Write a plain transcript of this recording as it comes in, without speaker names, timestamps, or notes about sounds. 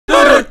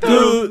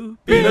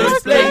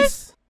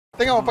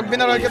Tingnan mo, pag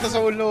binarol kita sa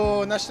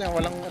ulo, Nash niya,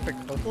 walang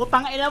epekto.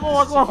 Putang ina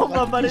mo, wag mo akong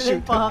babarilin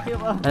pa.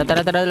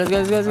 Tara, let's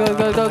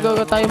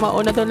go. Tayo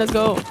mauna doon, let's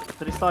go.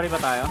 3-story ba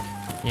tayo?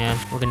 Yeah,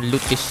 we're gonna loot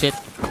this shit.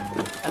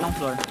 Anong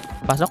floor?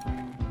 Pasok.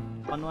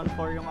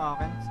 114 yung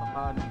akin,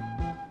 saka ano.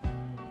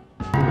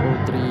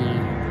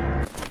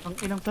 203. Ang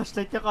inang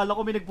flashlight niya, kala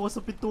ko may nagbukas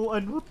sa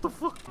pintuan. What the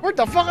fuck? Where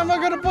the fuck am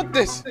I gonna put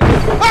this?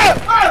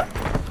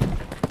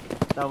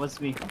 That was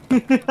me.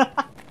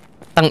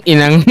 Tang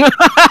inang.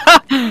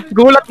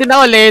 Gulat din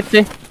ako,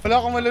 lete. Wala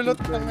akong malulot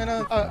ng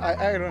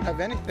I don't have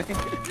anything.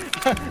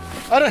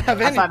 I don't have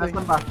anything.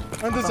 Asan ba?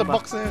 Nandun sa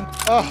box na yun.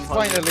 Oh,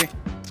 finally.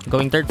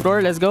 Going 3rd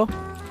floor, let's go.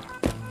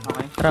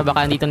 Okay. Tara,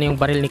 baka andito na yung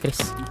baril ni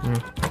Chris.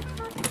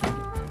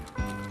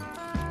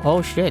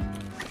 Oh shit.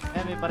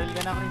 Eh, may baril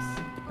ka na, Chris.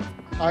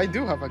 I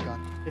do have a gun.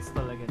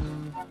 Pistol again.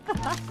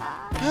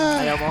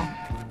 Ayaw mo?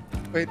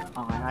 Wait.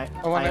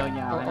 Okay, ayaw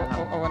niya.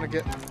 I wanna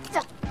get...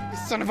 Fuck!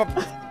 Son of a...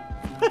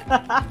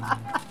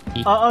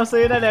 Oo, so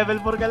yun na,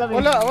 level 4 ka lang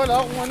eh. Wala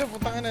akong ano,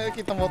 putang ina,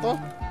 kita mo to?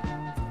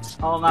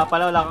 Oo nga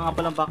pala, wala ka nga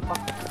palang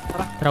backpack.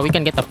 Tara, we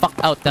can get the fuck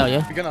out now, yeah?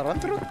 You gonna run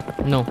through?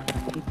 No.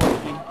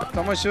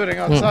 Someone's shooting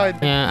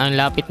outside. Yeah, ang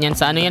lapit niyan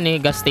sa ano yan eh,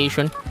 gas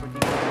station.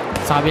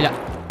 Sa kabila.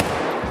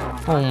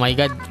 Oh my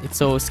god, it's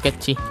so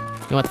sketchy.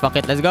 You know what, fuck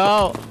it, let's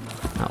go!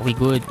 We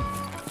good.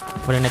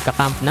 Walang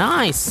nagka-camp,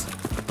 nice!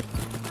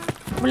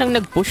 Walang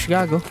nag-push,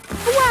 gago.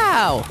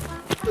 Wow!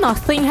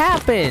 Nothing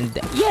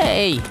happened!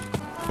 Yay!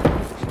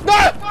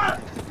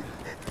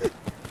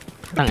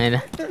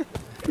 Tangina.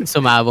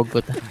 Sumabog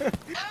ko ta.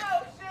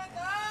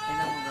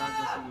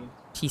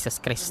 Jesus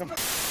Christ.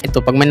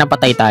 Ito, pag may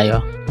napatay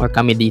tayo, or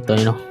kami dito,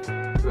 you know.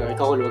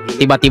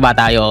 Tiba-tiba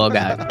tayo,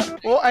 gago.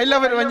 Oh, I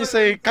love it when you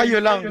say, kayo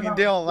lang,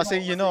 hindi ako,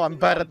 kasi you know,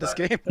 I'm bad at this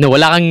game. No,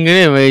 wala kang,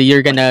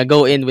 you're gonna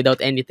go in without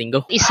anything,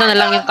 go. Isa na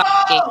lang yung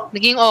cupcake.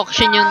 Naging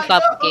auction yung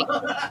cupcake.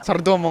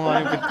 Sardo mo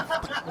nga yung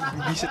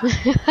bibisit.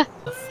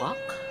 The fuck?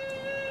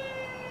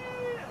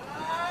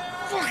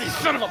 Fucking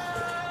son of a...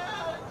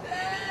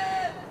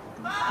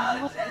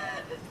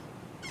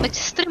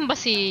 Nag-stream ba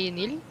si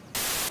Neil?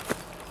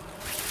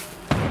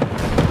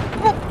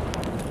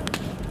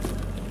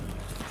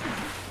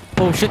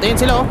 Oh shit, ayun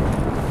sila oh.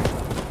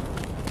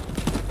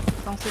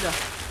 Saan sila?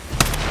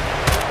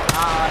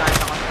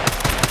 Nakita ko.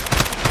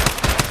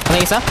 Ano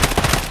yung isa?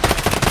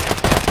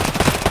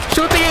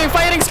 Shooting!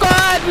 Firing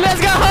squad!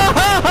 Let's go!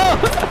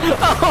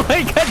 Oh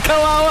my god,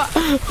 kawawa!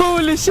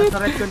 Holy shit!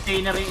 Nasa red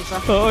container yung isa.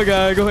 Oo,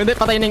 gago. Hindi,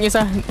 patay na yung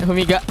isa.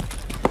 Humiga.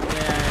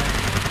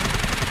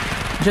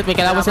 Shit, may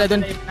kalaban sila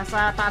dun.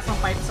 Nasa taas ng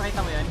pipes,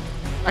 nakita mo yan?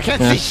 I can't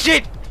see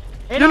shit!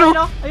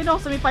 Ayun o,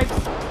 sa may pipes.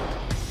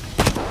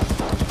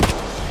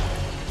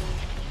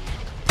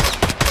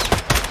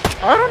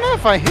 I don't know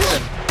if I hit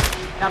him.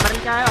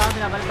 Binabaril tayo ha,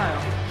 binabaril tayo.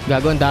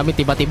 Gago, ang dami.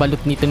 Tiba-tiba loot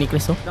nito ni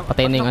Chris oh.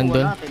 Patay na yung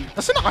andun.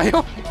 Nasaan na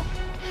kayo?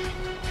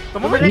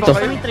 Dito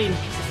sa may train.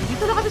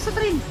 Dito na kami sa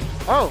train.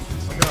 Oh,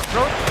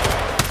 approach.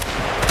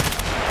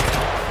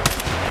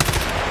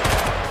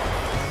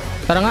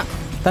 Tara nga.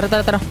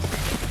 Tara.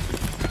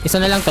 Isa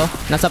na lang to.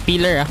 Nasa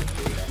pillar ah.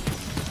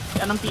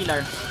 Anong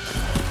pillar?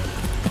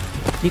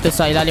 Dito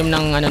sa ilalim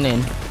ng ano na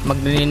yun.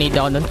 Mag-grenade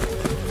ako dun.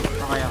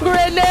 Okay.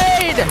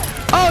 Grenade!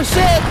 Oh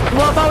shit!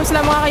 Bumabawi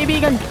sila mga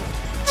kaibigan.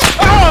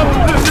 Oh!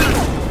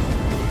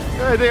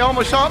 Yeah, they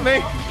almost shot me.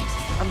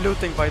 I'm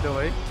looting by the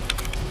way.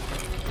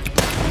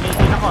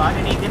 Ninidin ako ha,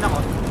 ninidin ako.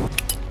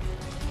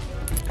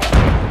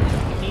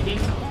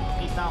 Ninid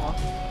na ako.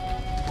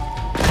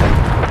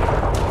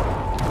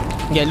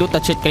 Yeah, loot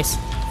that shit,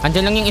 Chris.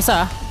 Andyan lang yung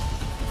isa ah.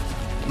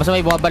 Basta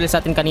may bumabaril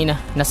sa atin kanina.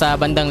 Nasa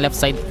bandang left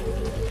side.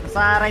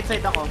 Sa right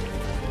side ako.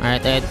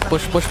 Alright,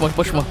 push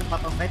mo.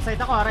 Right side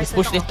ako ha, right Let's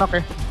side push ako. this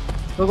fucker.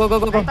 Go.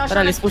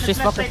 Tara, let's push this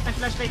fucker.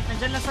 Nag-flashlight.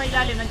 Nandiyan lang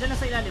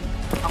sa ilalim.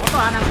 Ako to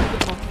ha, nasa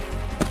likod mo.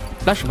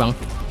 Flash bang?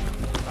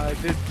 I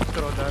did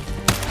throw that.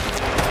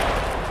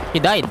 He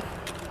died.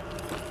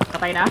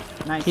 Patay na?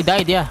 Nice. He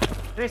died, yeah.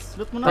 Chris,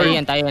 loot mo na.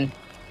 Tayo yan.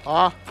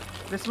 Ah,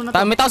 Chris mo na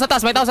to. May tao sa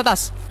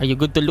taas. Are you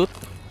good to loot?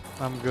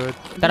 I'm good.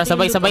 Tara,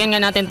 sabayan nga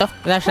natin to.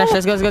 Let's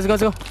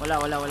go. Wala.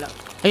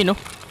 Ayun no.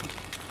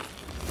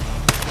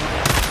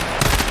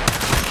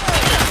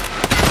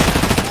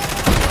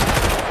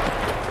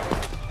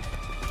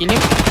 Kill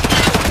him.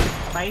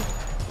 Patay.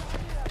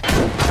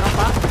 Meron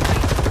pa?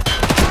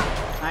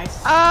 Nice.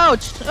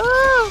 Ouch!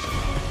 Ah!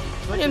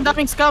 Yung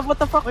daking scav, what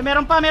the fuck? Uy,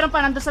 meron pa.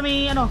 Nandun sa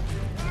may ano.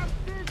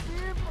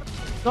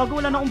 Gago,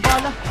 wala na akong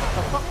bala. What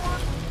the fuck?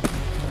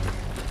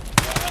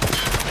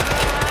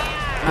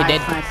 He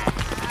dead. Nice.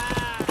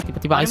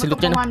 Tiba kayo sa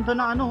loot dyan. Commando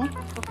na ano.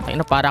 Ay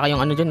na, para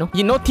kayong ano dyan no.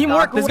 You know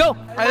teamwork, let's go!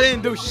 I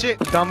didn't do shit.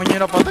 Dami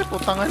niyo na patay,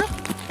 putang ina.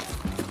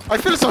 I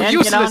feel so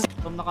useless.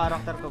 Tom na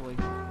character ko, boy.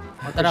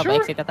 Tara,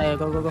 pa-exit na tayo.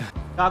 Go.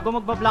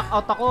 Gago,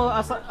 magba-blackout ako.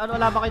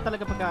 Wala ba kayo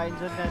talaga pagkain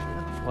dyan?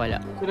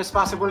 Wala. Soon as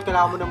possible,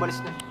 kailangan mo na malis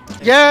na.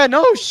 Yeah,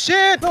 no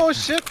shit,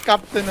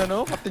 Captain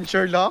Captain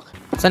Sherlock.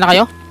 Saan na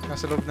kayo?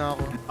 Nasa loob na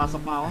ako.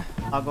 Pasok na ako.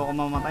 Bago ako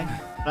mamatay.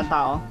 Walang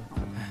tao.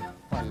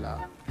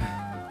 Wala.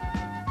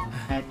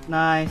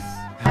 Nice.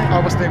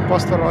 I was the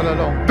imposter all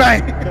along.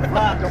 Bang!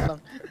 Joke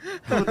lang.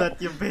 Do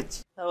that, you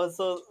bitch. That was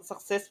so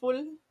successful.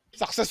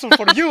 Successful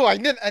for you. I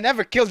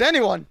never killed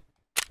anyone.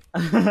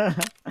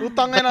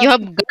 Utang But you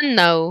have gun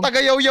now.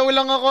 Tagayaw-yaw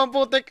lang ako ang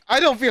putik. I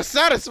don't feel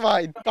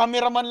satisfied.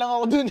 Cameraman lang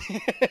ako dun.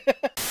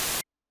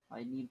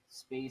 I need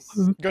space.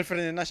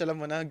 Girlfriend niya na, siya alam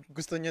mo na.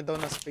 Gusto niya daw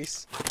ng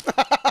space.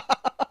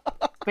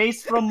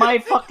 Space from my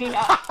fucking...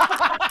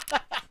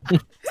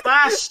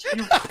 Stash!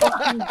 You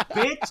fucking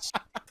bitch!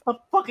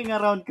 Stop fucking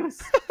around, Chris.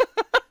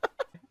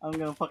 I'm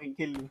gonna fucking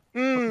kill you.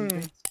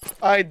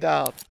 I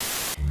doubt.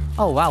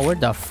 Oh wow, where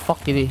the fuck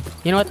did he?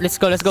 You know what? Let's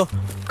go, let's go.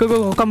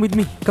 Go, come with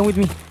me. Come with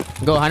me.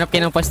 Go, hanap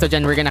kayo ng pwesto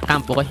dyan. We're gonna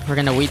camp, okay? We're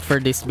gonna wait for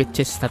these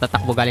bitches.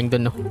 Natatakbo galing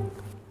dun, no?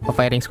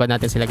 Pa-firing squad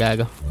natin sila,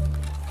 gago.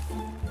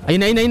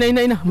 Ayun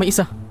na. May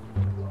isa.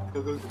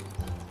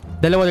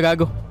 Dalawa,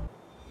 gago.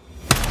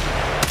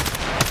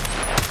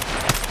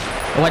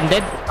 One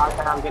dead.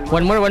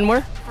 One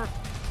more.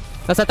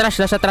 Nasa trash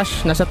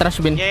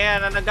bin.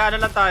 Yeah, nag-ano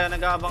lang tayo,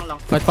 nag-aabang lang.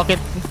 But fuck it.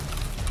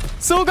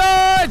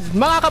 Sugod!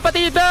 Mga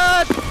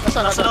kapatidot!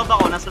 Nasa loob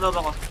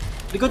ako.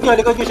 Likod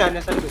ko siya,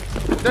 nasa likod.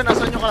 Then,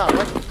 nasan yung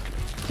kalaban?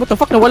 What the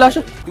fuck? Nawala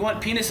siya. You want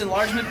penis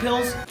enlargement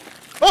pills?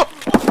 Oh!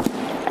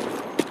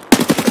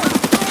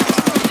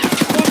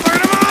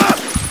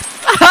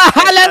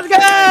 Let's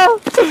go!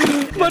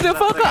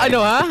 Motherfucker!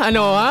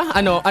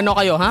 Ano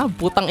kayo, ha?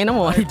 Putang ina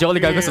mo. Jolly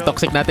gago sa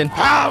toxic natin.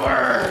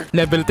 Power!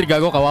 Level 3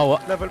 gago,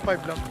 kawawa. Level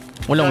 5 lang.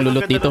 Walang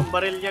lulot dito.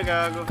 Baril niya,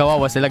 gago.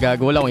 Kawawa sila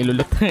gago, wala akong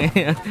ilulot.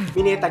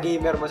 Mineta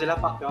gamer mo sila,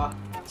 pak, diba?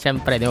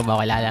 Siyempre, di mo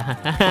ba kilala?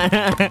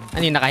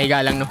 Ano yung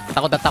nakahiga lang, no?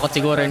 Takot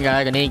siguro yun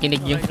gago.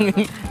 Nakikinig yung...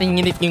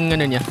 Nanginginit yung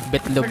ano niya,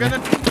 betlog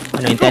niya.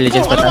 Ano,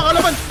 intelligence pa ta?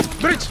 Kalaban!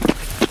 Bridge!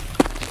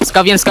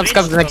 Scav,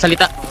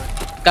 nagsalita.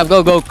 Scav,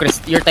 go,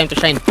 Chris. Your time to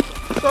shine.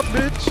 Stop,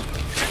 bitch!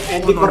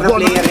 Ending for the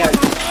player yan.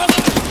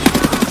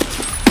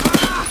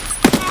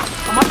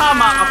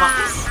 Tumatama ka ba?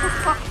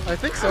 I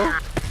think so.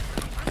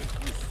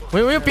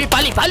 Wait,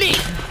 pali!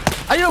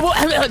 Ayun,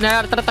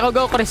 naratat ako,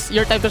 go, Chris.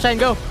 Your time to shine,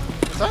 go.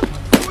 Saan?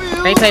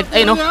 Right side,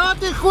 ayun, no?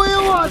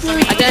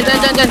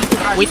 Dyan.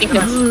 Waiting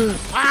ka.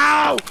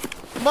 Ow!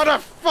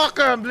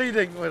 Motherfucker, I'm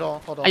bleeding. Wait,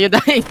 hold on. Ayun,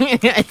 dying.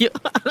 Ayun.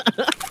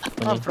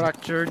 I'm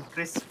fractured.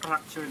 Chris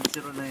fractured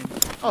 09.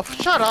 Oh,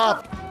 shut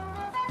up!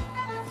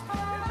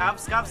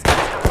 Scabs.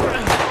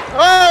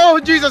 Oh,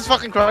 Jesus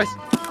fucking Christ!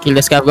 Kill the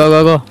Scav,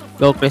 go.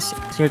 Go, Chris.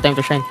 It's your time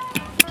to shine.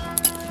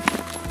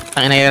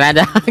 Tangina yung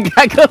rada.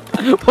 Gago.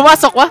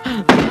 Pumasok wa.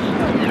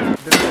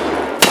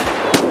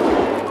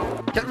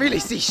 Can't really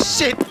see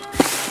shit!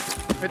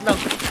 Wait lang.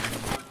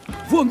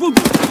 Boom.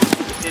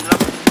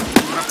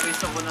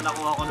 Chris ako na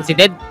nakuha ko. Is he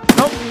dead?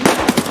 Nope.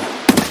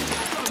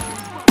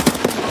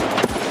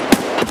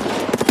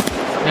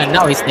 Yeah,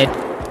 now he's dead.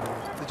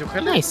 Did you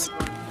kill him? Nice.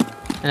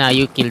 Nah,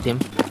 you killed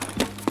him.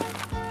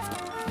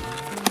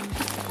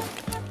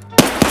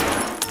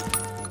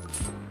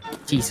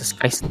 Jesus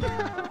Christ.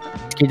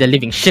 Kill the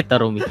living shit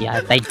na Rumi.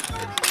 Yatay.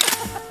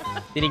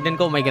 Tinignan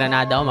ko, may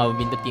granada ako,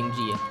 mababindot yung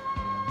G eh.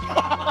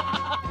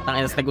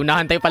 Tangina, tas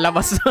nagunahan tayo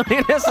palabas.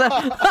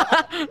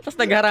 Tapos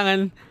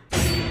nagharangan.